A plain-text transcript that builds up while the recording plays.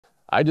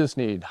I just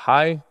need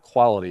high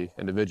quality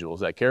individuals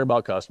that care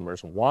about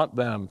customers, want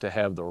them to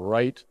have the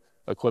right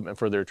equipment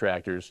for their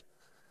tractors.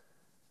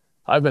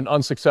 I've been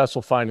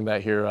unsuccessful finding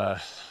that here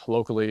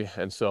locally,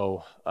 and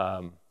so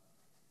I'm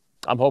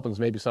hoping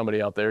maybe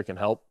somebody out there can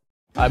help.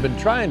 I've been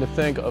trying to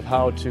think of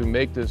how to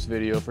make this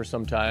video for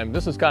some time.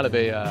 This is kind of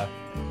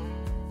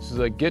this is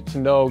a get to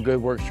know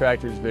Good Works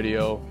Tractors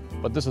video,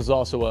 but this is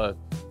also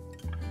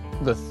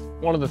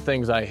one of the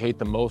things I hate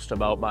the most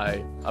about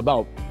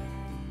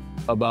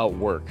about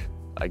work,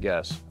 I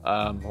guess,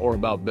 or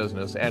about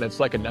business, and it's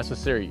like a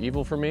necessary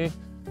evil for me,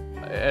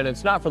 and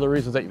it's not for the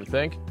reasons that you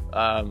think.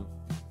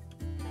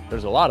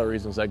 There's a lot of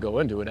reasons that go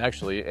into it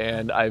actually,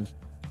 and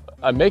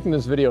I'm making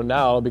this video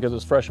now because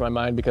it's fresh in my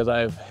mind, because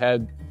I've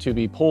had to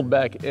be pulled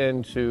back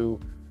into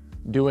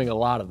doing a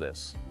lot of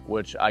this,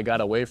 which I got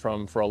away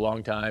from for a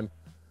long time,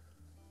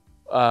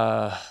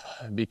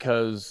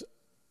 because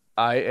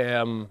I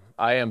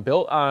am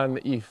built on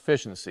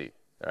efficiency.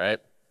 All right,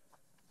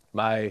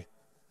 my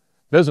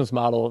business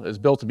model is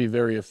built to be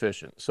very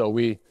efficient. So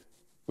we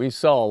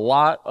sell a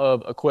lot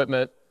of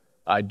equipment.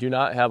 I do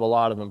not have a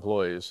lot of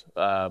employees,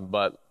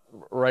 but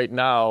right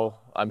now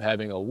I'm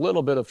having a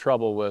little bit of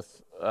trouble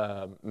with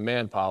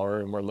manpower,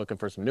 and we're looking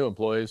for some new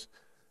employees.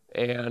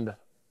 And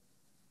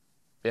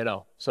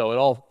so it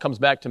all comes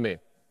back to me.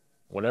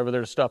 Whenever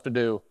there's stuff to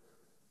do,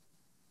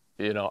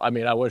 I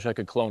mean, I wish I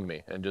could clone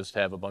me and just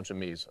have a bunch of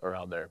me's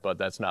around there, but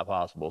that's not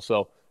possible.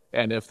 So,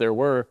 and if there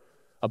were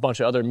a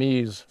bunch of other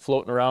me's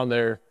floating around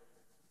there,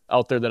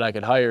 out there that I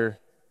could hire,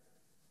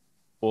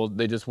 well,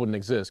 they just wouldn't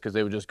exist, because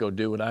they would just go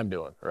do what I'm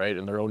doing, right,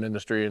 in their own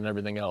industry and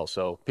everything else.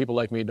 So people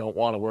like me don't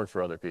want to work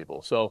for other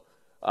people. So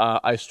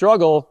I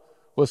struggle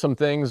with some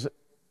things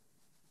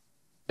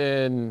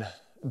in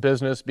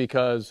business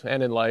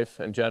and in life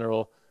in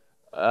general,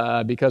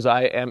 because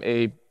I am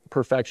a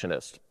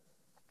perfectionist.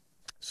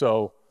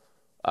 So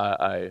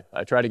I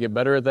try to get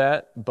better at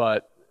that,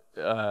 but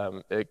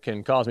it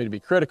can cause me to be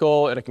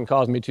critical, and it can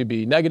cause me to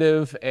be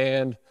negative,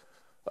 and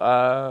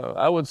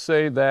I would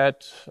say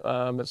that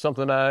it's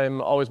something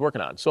I'm always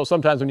working on. So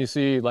sometimes when you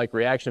see like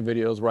reaction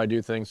videos where I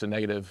do things to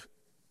negative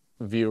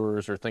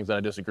viewers or things that I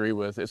disagree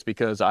with, it's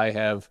because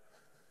I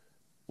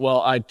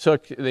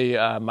took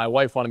my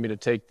wife wanted me to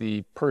take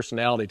the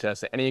personality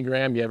test, the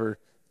Enneagram.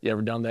 You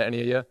ever done that,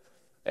 any of you?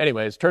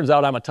 Anyways, turns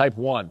out I'm a type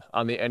 1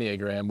 on the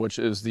Enneagram, which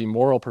is the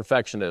moral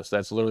perfectionist.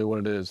 That's literally what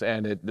it is.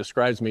 And it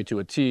describes me to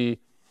a T,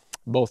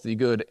 both the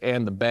good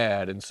and the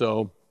bad. And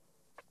so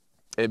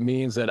it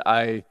means that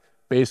I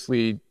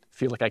basically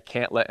feel like I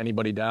can't let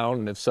anybody down.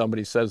 And if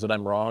somebody says that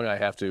I'm wrong, I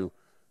have to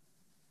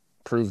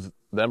prove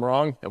them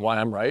wrong and why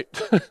I'm right.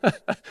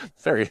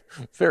 Very,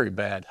 very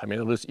bad. I mean,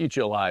 it'll just eat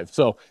you alive.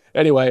 So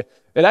anyway,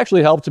 it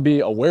actually helped to be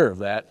aware of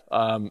that.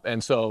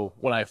 And so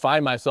when I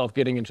find myself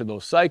getting into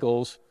those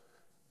cycles,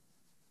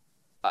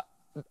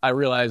 I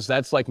realize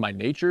that's like my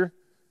nature,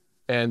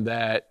 and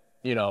that,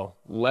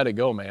 let it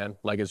go, man.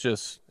 Like, it's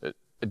just,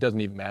 it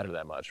doesn't even matter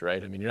that much,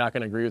 right? I mean, you're not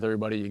going to agree with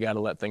everybody. You got to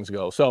let things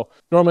go. So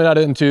normally not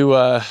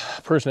into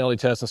personality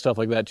tests and stuff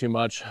like that too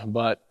much,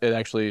 but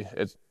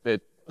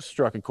it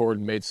struck a chord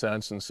and made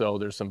sense. And so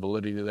there's some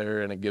validity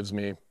there, and it gives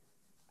me,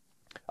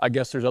 I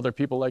guess there's other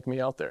people like me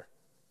out there.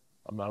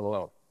 I'm not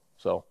alone.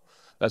 So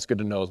that's good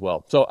to know as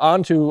well. So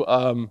on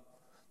to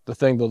the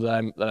thing though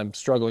that I'm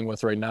struggling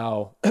with right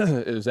now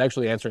is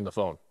actually answering the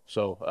phone.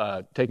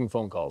 So taking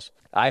phone calls.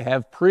 I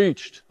have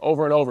preached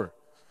over and over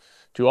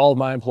to all of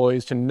my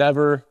employees to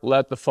never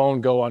let the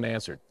phone go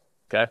unanswered.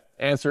 Okay?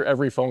 Answer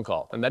every phone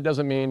call. And that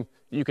doesn't mean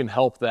you can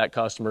help that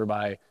customer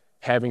by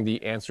having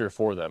the answer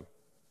for them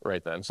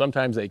right then.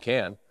 Sometimes they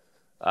can.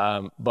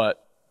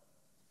 But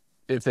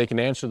if they can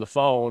answer the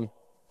phone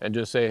and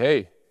just say,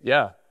 hey,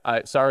 yeah,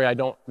 sorry, I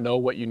don't know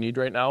what you need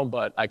right now,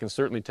 but I can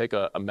certainly take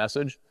a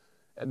message,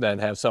 and then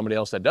have somebody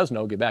else that does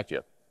know get back to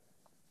you.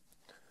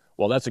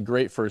 Well, that's a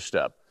great first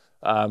step.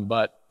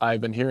 But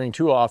I've been hearing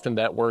too often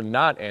that we're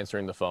not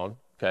answering the phone.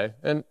 Okay.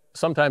 And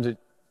sometimes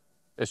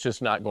it's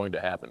just not going to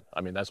happen.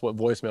 I mean, that's what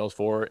voicemail is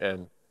for.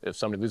 And if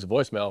somebody leaves a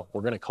voicemail,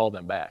 we're going to call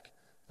them back.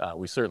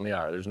 We certainly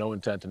are. There's no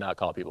intent to not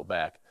call people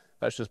back.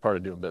 That's just part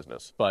of doing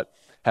business, but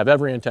have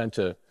every intent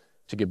to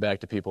get back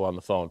to people on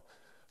the phone.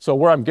 So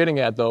where I'm getting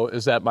at though,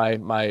 is that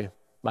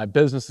my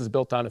business is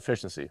built on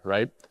efficiency,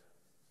 right?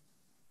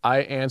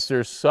 I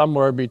answer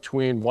somewhere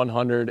between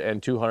 100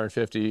 and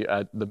 250,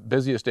 the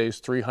busiest days,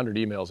 300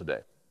 emails a day.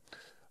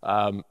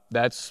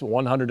 That's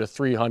 100 to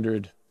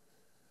 300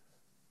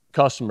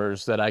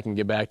 customers that I can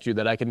get back to,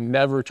 that I can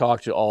never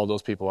talk to all of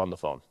those people on the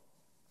phone.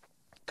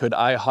 Could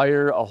I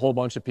hire a whole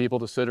bunch of people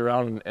to sit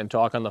around and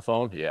talk on the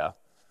phone? Yeah,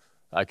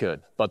 I could.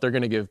 But they're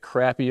going to give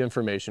crappy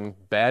information,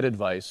 bad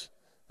advice,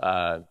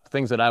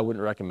 things that I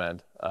wouldn't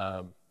recommend.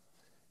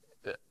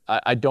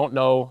 I don't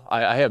know.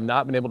 I have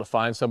not been able to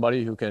find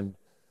somebody who can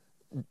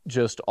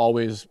just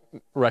always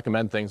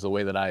recommend things the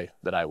way that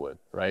I would,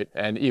 right?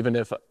 And even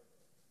if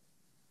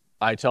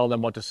I tell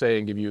them what to say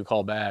and give you a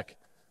call back,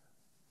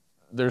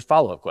 there's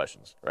follow-up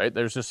questions, right?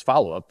 There's just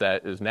follow-up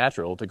that is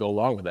natural to go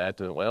along with that.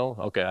 Well,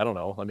 okay, I don't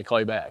know. Let me call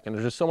you back. And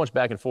there's just so much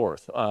back and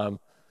forth.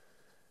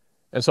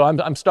 And so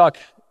I'm stuck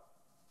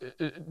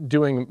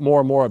doing more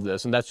and more of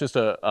this, and that's just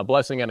a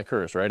blessing and a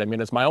curse, right? I mean,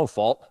 it's my own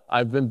fault.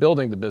 I've been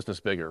building the business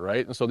bigger,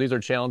 right? And so these are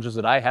challenges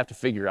that I have to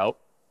figure out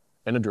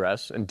and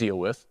address and deal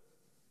with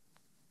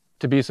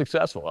to be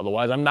successful.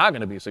 Otherwise, I'm not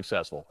going to be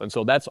successful. And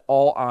so that's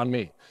all on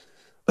me.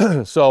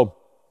 So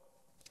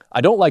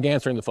I don't like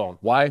answering the phone.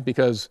 Why?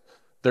 Because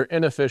they're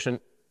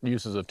inefficient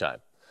uses of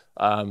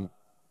time.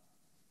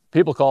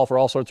 People call for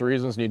all sorts of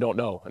reasons, and you don't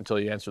know until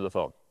you answer the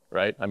phone,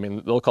 right? I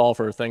mean, they'll call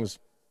for things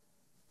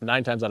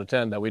 9 times out of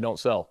 10 that we don't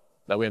sell,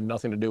 that we have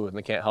nothing to do with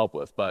and can't help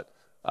with. But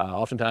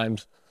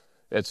oftentimes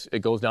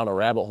it goes down a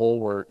rabbit hole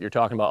where you're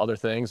talking about other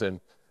things, and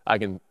I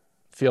can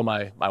feel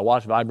my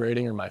watch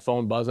vibrating or my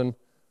phone buzzing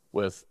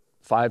with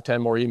 5,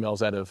 10 more emails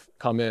that have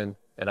come in,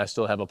 and I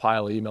still have a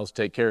pile of emails to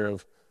take care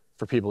of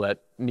for people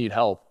that need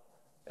help,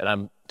 and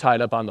I'm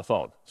tied up on the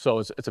phone. So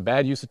it's a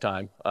bad use of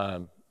time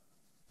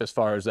as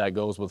far as that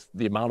goes with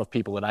the amount of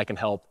people that I can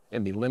help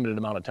in the limited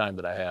amount of time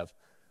that I have.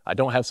 I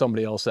don't have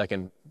somebody else that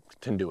can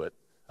do it.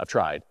 I've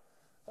tried.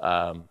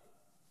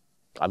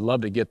 I'd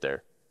love to get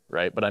there,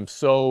 right? But I'm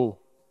so,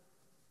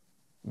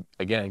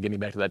 again, getting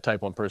back to that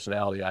type 1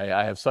 personality,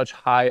 I have such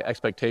high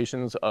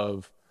expectations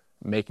of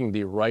making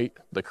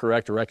the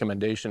correct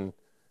recommendation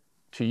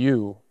to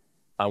you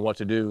on what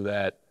to do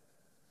that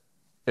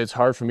it's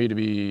hard for me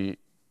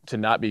to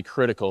not be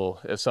critical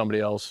if somebody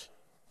else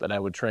that I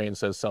would train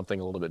says something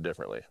a little bit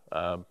differently.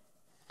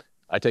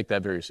 I take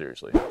that very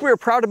seriously. We are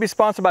proud to be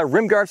sponsored by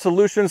RimGuard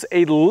Solutions,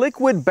 a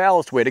liquid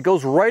ballast weight. It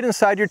goes right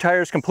inside your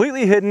tires,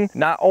 completely hidden.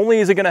 Not only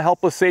is it going to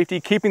help with safety,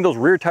 keeping those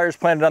rear tires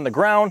planted on the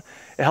ground,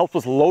 it helps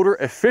with loader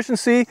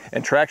efficiency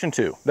and traction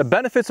too. The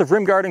benefits of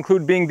RimGuard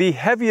include being the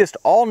heaviest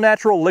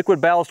all-natural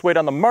liquid ballast weight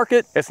on the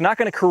market. It's not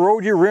going to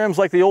corrode your rims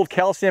like the old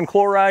calcium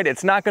chloride.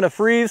 It's not going to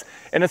freeze,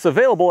 and it's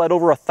available at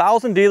over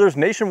 1,000 dealers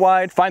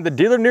nationwide. Find the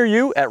dealer near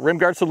you at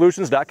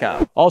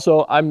rimguardsolutions.com.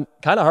 Also, I'm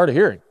kind of hard of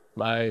hearing.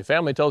 My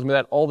family tells me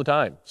that all the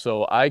time.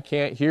 So I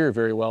can't hear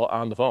very well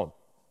on the phone.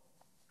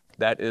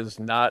 That's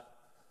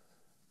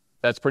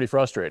pretty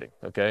frustrating,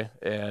 okay?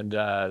 And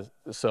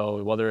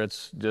so whether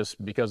it's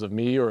just because of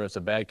me or it's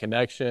a bad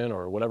connection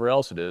or whatever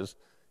else it is,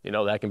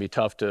 that can be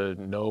tough to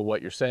know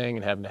what you're saying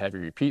and having to have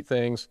you repeat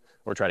things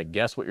or try to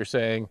guess what you're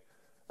saying.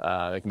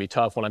 It can be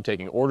tough when I'm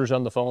taking orders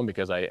on the phone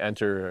because I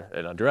enter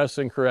an address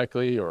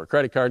incorrectly or a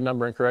credit card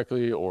number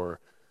incorrectly or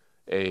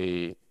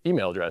a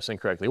email address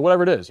incorrectly,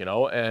 whatever it is,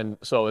 and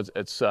so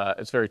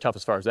it's very tough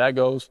as far as that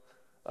goes.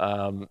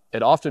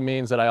 It often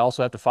means that I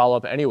also have to follow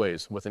up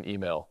anyways with an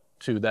email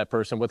to that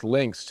person with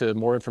links to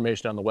more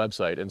information on the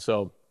website, and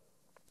so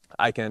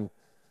I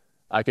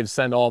could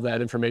send all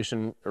that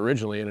information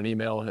originally in an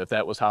email if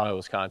that was how I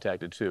was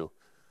contacted too.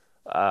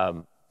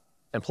 And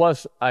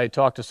plus, I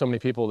talk to so many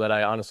people that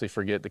I honestly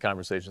forget the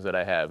conversations that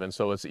I have, and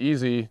so it's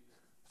easy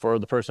for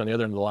the person on the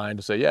other end of the line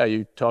to say, yeah,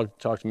 you talked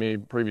to me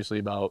previously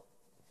about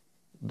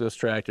this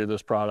tractor,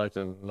 this product,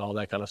 and all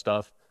that kind of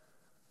stuff.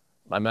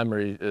 My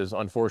memory is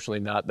unfortunately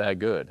not that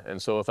good. And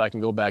so if I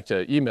can go back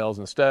to emails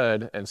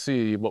instead and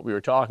see what we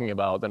were talking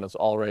about, then it's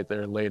all right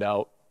there laid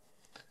out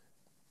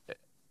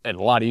and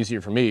a lot easier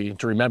for me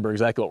to remember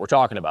exactly what we're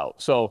talking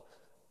about. So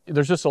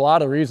there's just a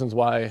lot of reasons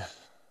why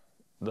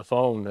the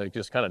phone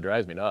just kind of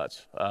drives me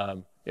nuts.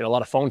 A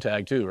lot of phone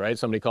tag too, right?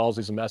 Somebody calls,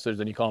 leaves a message,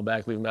 then you call them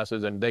back, leave a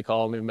message, and they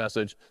call, leave a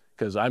message,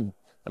 because I'm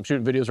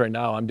shooting videos right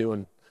now. I'm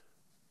doing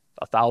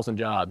 1,000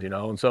 jobs,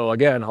 and so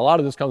again, a lot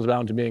of this comes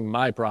down to being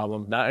my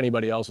problem, not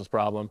anybody else's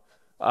problem.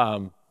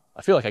 I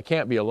feel like I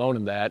can't be alone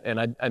in that,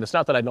 and it's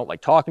not that I don't like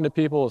talking to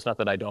people. It's not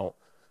that I don't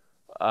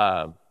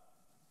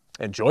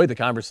enjoy the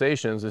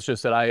conversations. It's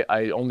just that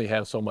I only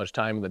have so much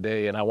time in the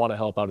day, and I want to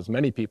help out as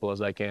many people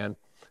as I can.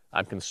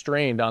 I'm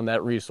constrained on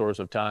that resource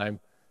of time.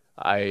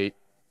 I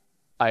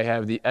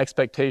have the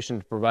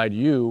expectation to provide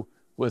you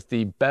with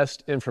the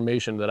best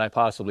information that I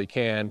possibly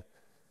can.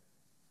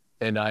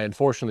 And I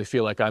unfortunately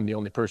feel like I'm the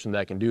only person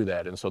that can do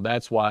that. And so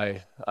that's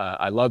why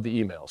I love the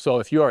email. So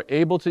if you are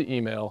able to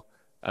email,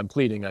 I'm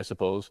pleading, I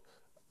suppose,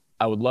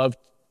 I would love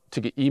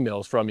to get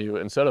emails from you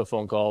instead of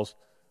phone calls,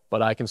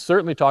 but I can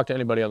certainly talk to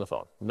anybody on the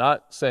phone.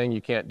 Not saying you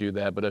can't do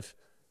that, but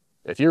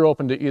if you're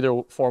open to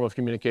either form of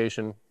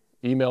communication,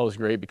 email is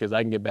great because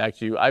I can get back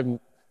to you.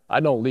 I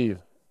don't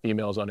leave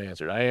emails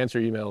unanswered. I answer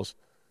emails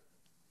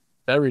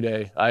every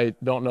day. I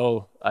don't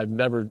know, I've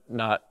never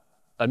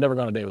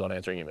gone a day without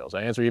answering emails.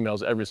 I answer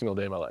emails every single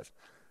day of my life.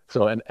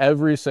 So, and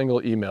every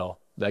single email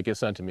that gets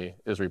sent to me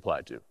is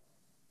replied to.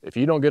 If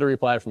you don't get a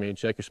reply from me,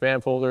 check your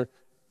spam folder,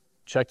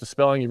 check the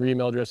spelling of your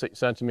email address that you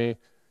sent to me,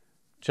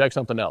 check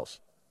something else.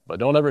 But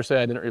don't ever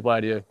say I didn't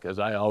reply to you, because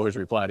I always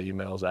reply to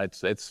emails.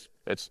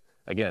 It's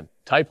again,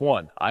 type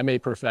 1. I'm a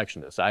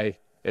perfectionist.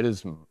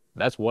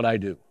 That's what I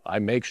do. I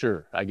make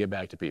sure I get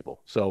back to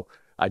people. So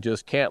I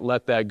just can't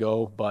let that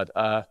go. But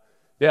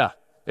yeah,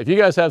 if you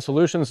guys have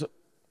solutions,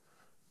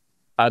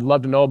 I'd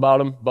love to know about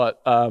them.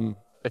 But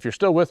if you're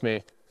still with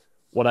me,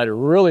 what I'd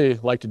really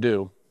like to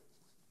do,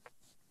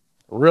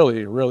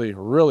 really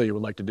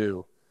would like to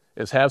do,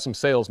 is have some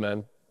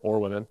salesmen or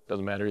women,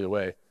 doesn't matter either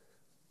way,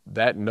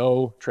 that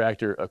know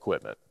tractor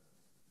equipment.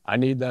 I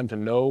need them to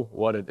know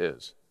what it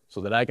is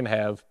so that I can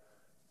have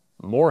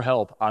more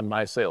help on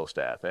my sales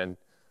staff. And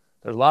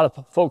there's a lot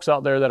of folks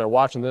out there that are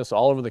watching this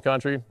all over the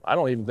country. I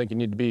don't even think you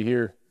need to be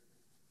here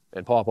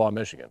in Paw Paw,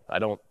 Michigan. I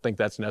don't think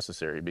that's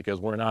necessary because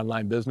we're an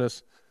online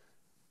business.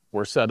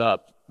 We're set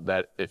up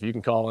that if you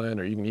can call in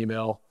or you can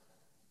email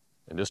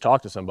and just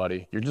talk to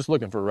somebody, you're just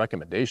looking for a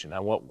recommendation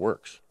on what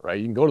works, right?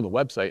 You can go to the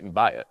website and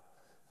buy it.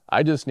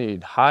 I just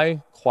need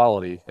high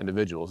quality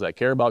individuals that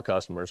care about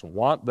customers,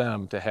 want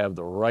them to have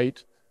the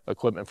right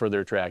equipment for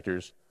their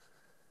tractors.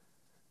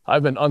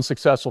 I've been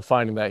unsuccessful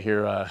finding that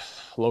here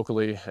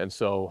locally, and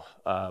so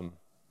I'm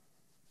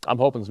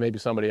hoping maybe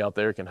somebody out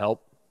there can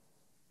help.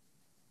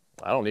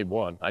 I don't need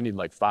one, I need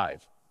like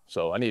 5.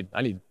 So I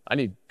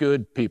need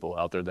good people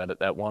out there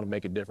that want to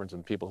make a difference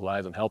in people's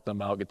lives and help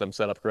them out, get them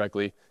set up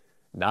correctly,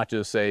 not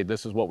just say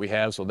this is what we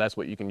have, so that's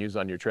what you can use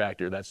on your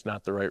tractor. That's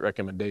not the right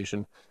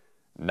recommendation.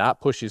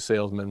 Not pushy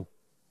salesmen,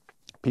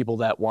 people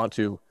that want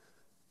to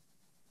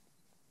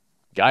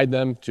guide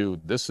them to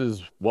this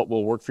is what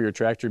will work for your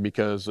tractor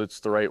because it's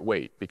the right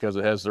weight, because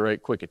it has the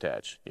right quick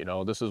attach. You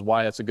know, this is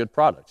why it's a good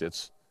product.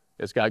 It's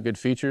got good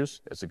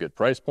features, it's a good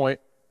price point,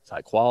 it's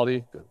high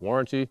quality, good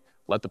warranty.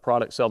 Let the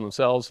product sell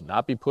themselves,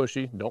 not be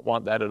pushy, don't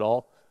want that at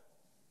all.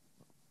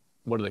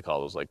 What do they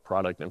call those, like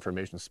product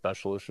information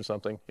specialists or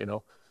something, you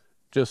know?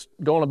 Just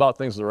going about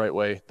things the right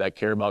way, that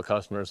care about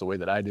customers the way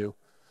that I do.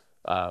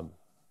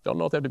 Don't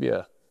know if they have to be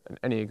an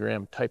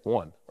Enneagram type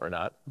 1 or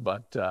not,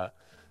 but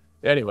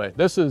anyway,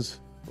 this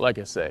is, like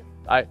I say,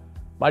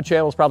 my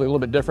channel is probably a little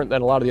bit different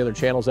than a lot of the other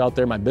channels out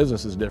there. My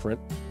business is different.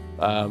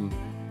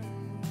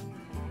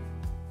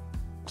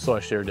 So I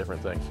share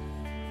different things.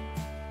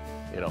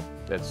 You know,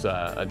 it's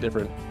a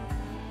different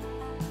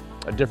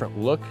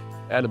look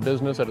at a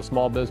business, at a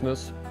small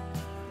business.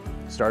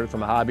 Started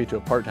from a hobby to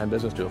a part-time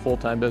business to a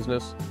full-time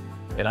business.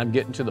 And I'm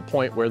getting to the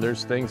point where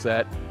there's things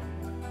that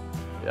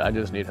I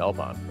just need help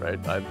on, right?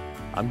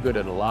 I'm good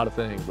at a lot of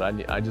things,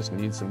 but I just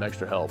need some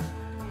extra help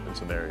in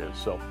some areas.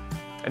 So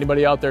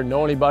anybody out there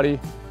know anybody,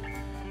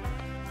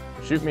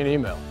 shoot me an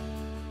email.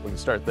 We can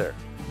start there.